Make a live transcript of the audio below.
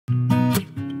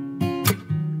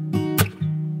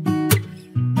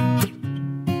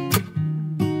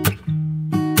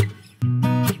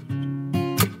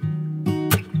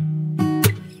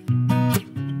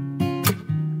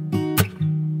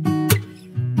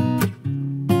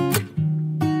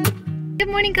Good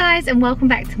morning guys and welcome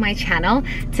back to my channel.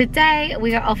 Today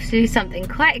we are off to do something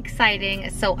quite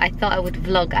exciting, so I thought I would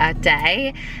vlog our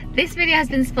day. This video has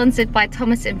been sponsored by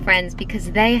Thomas & Friends because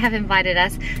they have invited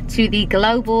us to the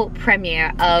global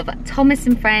premiere of Thomas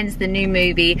 & Friends, the new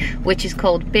movie, which is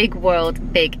called Big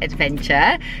World, Big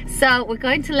Adventure. So we're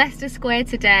going to Leicester Square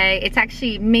today. It's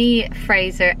actually me,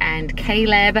 Fraser and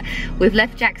Caleb. We've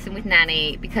left Jackson with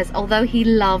Nanny because although he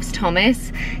loves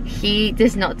Thomas, he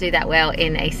does not do that well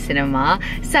in a cinema.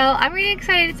 So I'm really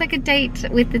excited. It's like a date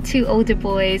with the two older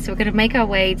boys. So we're gonna make our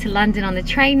way to London on the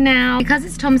train now. Because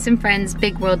it's Thomas & Friends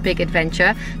Big World, Big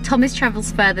Adventure, Thomas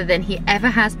travels further than he ever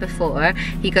has before.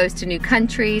 He goes to new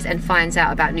countries and finds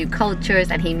out about new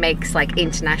cultures, and he makes like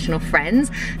international friends.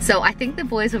 So I think the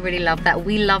boys will really love that.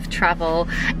 We love travel,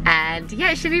 and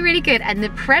yeah, it should be really good. And the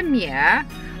premiere,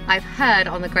 I've heard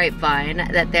on the grapevine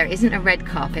that there isn't a red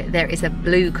carpet, there is a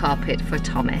blue carpet for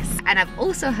Thomas. And I've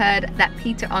also heard that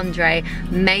Peter Andre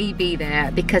may be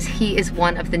there because he is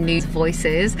one of the new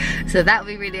voices. So that will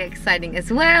be really exciting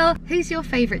as well. Who's your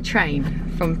favourite train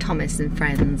from Thomas &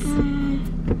 Friends?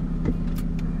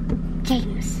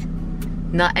 James.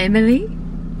 Not Emily?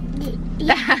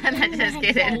 Yeah. No, just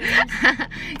kidding.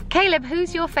 Caleb,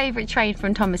 who's your favourite train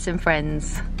from Thomas &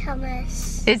 Friends?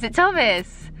 Thomas. Is it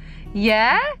Thomas?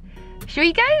 Yeah? Should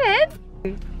we go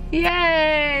then?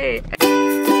 Yay!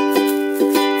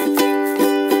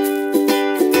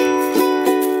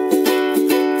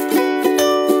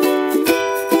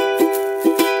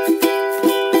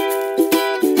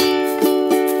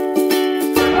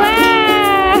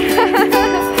 Wow!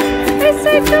 It's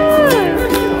so cool!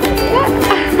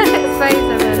 It's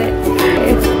Fraser with it.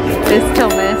 There's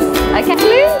Thomas. Okay,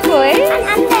 blue boys. And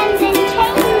then the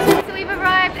chains. So we've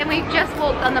arrived and we've just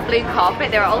walked on the blue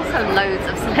carpet. There are also loads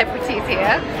of celebrities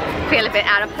here. Feel a bit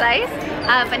out of place.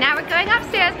 But now we're going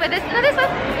upstairs where there's going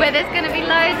to be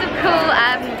loads of cool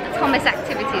Thomas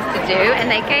activities to do. And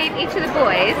they gave each of the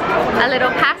boys a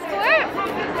little passport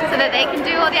so that they can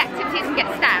do all the activities and get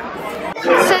stamps.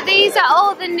 So these are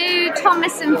all the new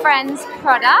Thomas & Friends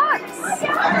products.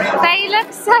 They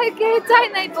look so good,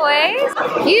 don't they, boys?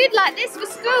 You'd like this for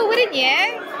school, wouldn't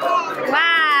you?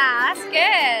 Wow, that's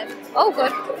good. Oh,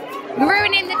 good.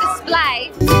 Ruining the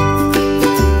display.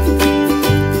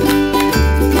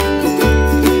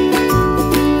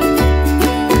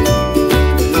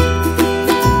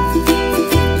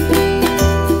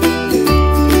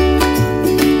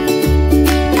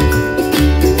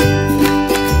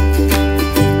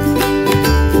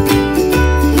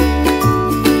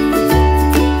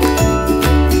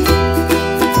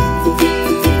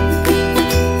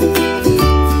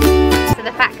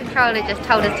 Just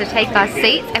told us to take our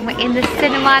seats and we're in the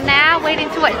cinema now waiting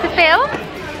to watch the film.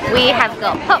 We have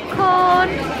got popcorn,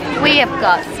 we have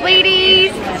got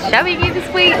sweeties, showing you the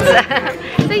sweets.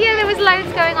 So yeah, there was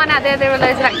loads going on out there. There were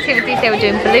loads of activities. They were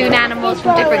doing balloon animals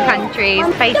from different countries,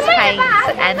 face paints,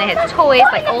 and they had toys,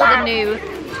 like all the new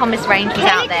Thomas ranges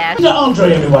out there.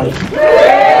 Andre, everybody.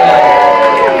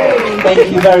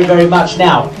 Thank you very, very much.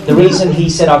 Now, the reason he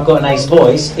said I've got an ace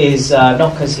voice is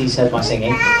not because he's heard my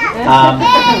singing. He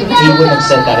wouldn't have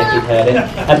said that if he'd heard it.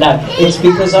 No, it's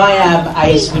because I am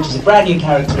Ace, which is a brand new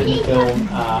character in the film.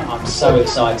 I'm so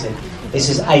excited. This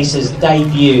is Ace's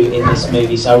debut in this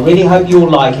movie, so I really hope you all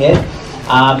like it.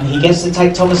 He gets to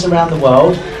take Thomas around the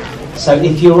world. So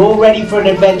if you're all ready for an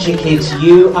adventure, kids,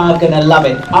 you are going to love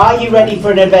it. Are you ready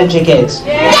for an adventure, kids?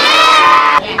 Yeah!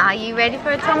 Are you ready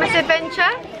for a Thomas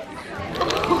adventure?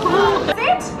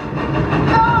 It?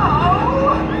 No!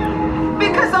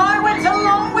 Because I went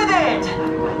along with it!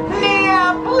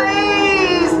 Nia,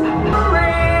 please!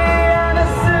 And as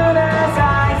soon as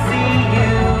I see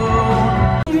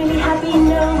you, really happy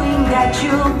knowing that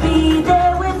you'll be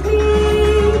there with me.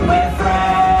 We're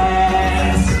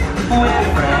friends. We're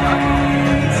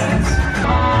friends.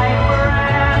 My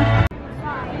friend.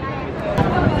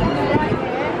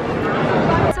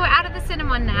 So we're out of the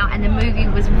cinema now and the movie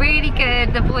was really good.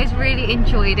 The boys really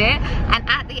enjoyed it, and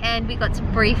at the end we got to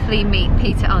briefly meet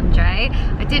Peter Andre.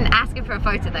 I didn't ask him for a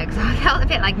photo though because I felt a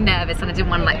bit like nervous and I didn't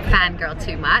want to like fangirl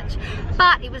too much,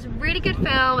 but it was a really good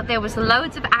film. There was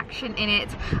loads of action in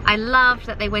it. I loved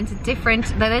that they went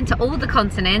to all the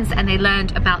continents and they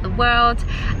learned about the world.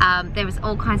 There was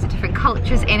all kinds of different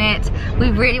cultures in it.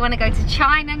 We really want to go to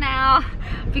China now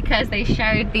because they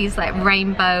showed these like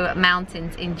rainbow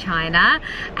mountains in China,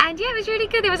 and yeah, it was really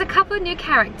good. There was a couple of new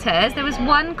characters. There was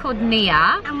one called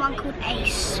Nia And one called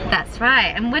Ace. That's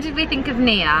right. And what did we think of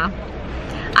Nia?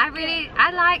 I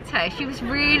liked her. She was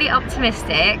really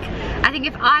optimistic. I think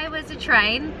if I was a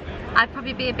train, I'd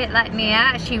probably be a bit like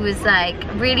Nia. She was like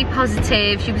really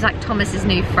positive. She was like Thomas's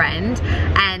new friend,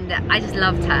 and and I just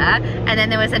loved her. And then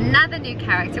there was another new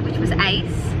character, which was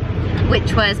Ace,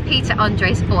 which was Peter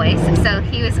Andre's voice. So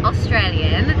he was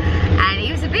Australian and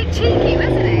he was a bit cheeky,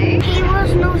 wasn't he? He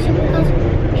was naughty because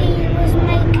he was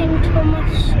making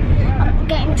Thomas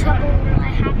get in trouble by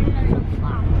having loads of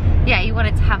fun. Yeah, he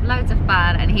wanted to have loads of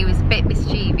fun and he was a bit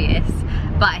mischievous,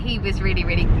 but he was really,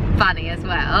 really funny as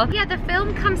well. Yeah, the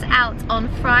film comes out on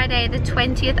Friday the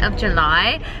 20th of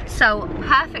July, so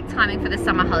perfect timing for the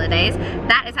summer holidays.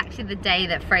 That is actually the day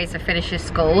that Fraser finishes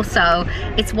school, so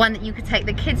it's one that you could take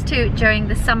the kids to during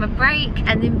the summer break,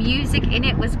 and the music in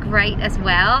it was great as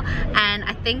well, and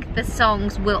I think the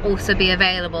songs will also be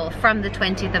available from the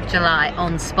 20th of July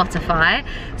on Spotify,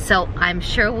 so I'm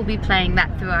sure we'll be playing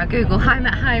that through our Google Home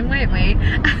at home, won't we?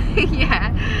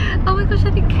 Yeah. Oh my gosh,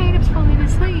 I think Caleb's falling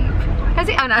asleep. Has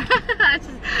he? Oh no,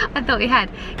 I thought he had.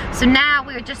 So now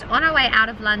we're just on our way out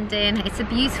of London. It's a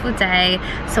beautiful day,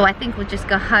 so I think we'll just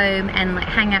go home and like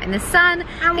hang out in the sun.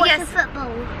 And watch the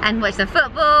football. And watch the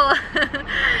football.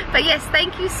 But yes,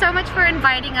 thank you so much for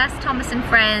inviting us, Thomas and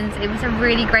friends. It was a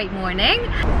really great morning.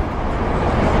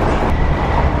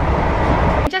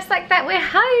 Just like that, we're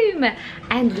home.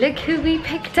 And look who we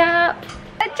picked up.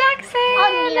 Jackson!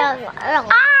 Oh no.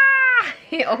 Ah!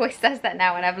 He always does that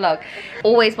now when I vlog.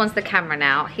 Always wants the camera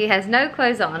now. He has no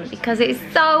clothes on because it's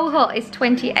so hot. It's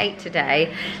 28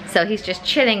 today. So he's just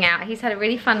chilling out. He's had a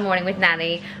really fun morning with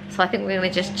Nanny. So I think we're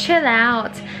gonna just chill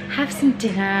out, have some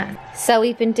dinner. So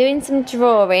we've been doing some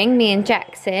drawing, me and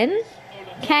Jackson.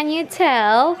 Can you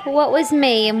tell what was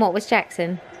me and what was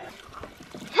Jackson?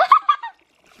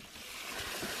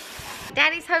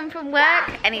 Daddy's home from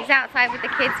work and he's outside with the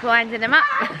kids winding them up.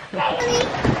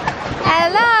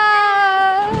 Hello!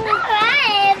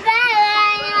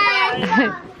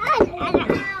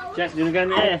 Jackson, you wanna go in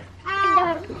there?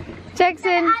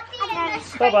 Jackson!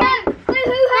 Bye-bye. Bye-bye!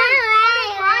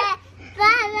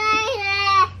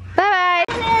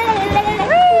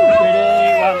 Ready?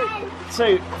 1,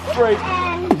 2, 3.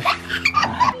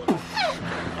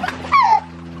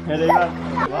 Ready? 1,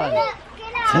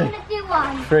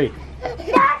 2, 3.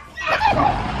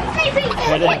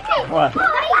 Ready? 1, 2,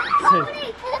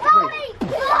 3.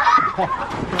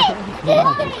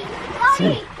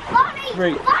 2,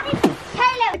 3.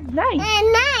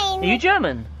 Are you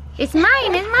German? It's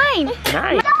mine, it's mine!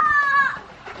 Nice.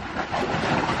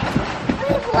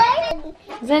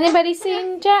 Has anybody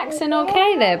seen Jackson or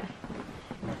Caleb?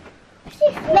 Me?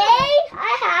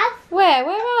 I have. Where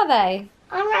are they?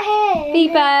 I'm right here.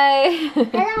 Bebo!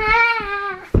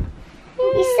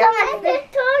 You still have the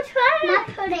torch my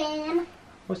pudding.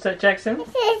 What's that, Jackson?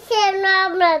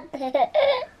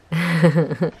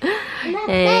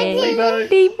 Hey,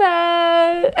 Bebo!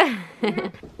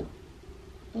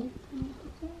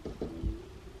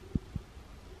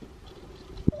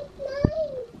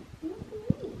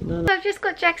 So I've just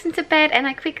got Jackson to bed and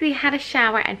I quickly had a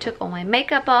shower and took all my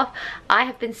makeup off. I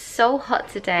have been so hot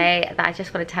today that I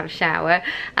just wanted to have a shower.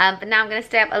 But now I'm going to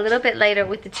stay up a little bit later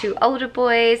with the two older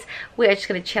boys. We're just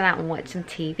going to chill out and watch some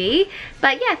TV.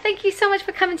 But yeah, thank you so much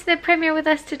for coming to the premiere with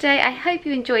us today. I hope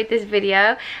you enjoyed this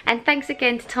video. And thanks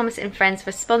again to Thomas and Friends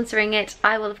for sponsoring it.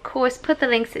 I will of course put the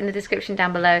links in the description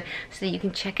down below so that you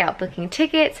can check out booking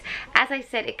tickets. As I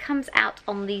said, it comes out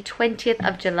on the 20th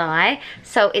of July.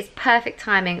 So it's perfect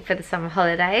timing for the summer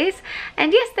holidays.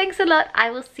 And yes, thanks a lot.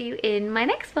 I will see you in my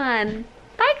next one.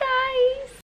 Bye guys.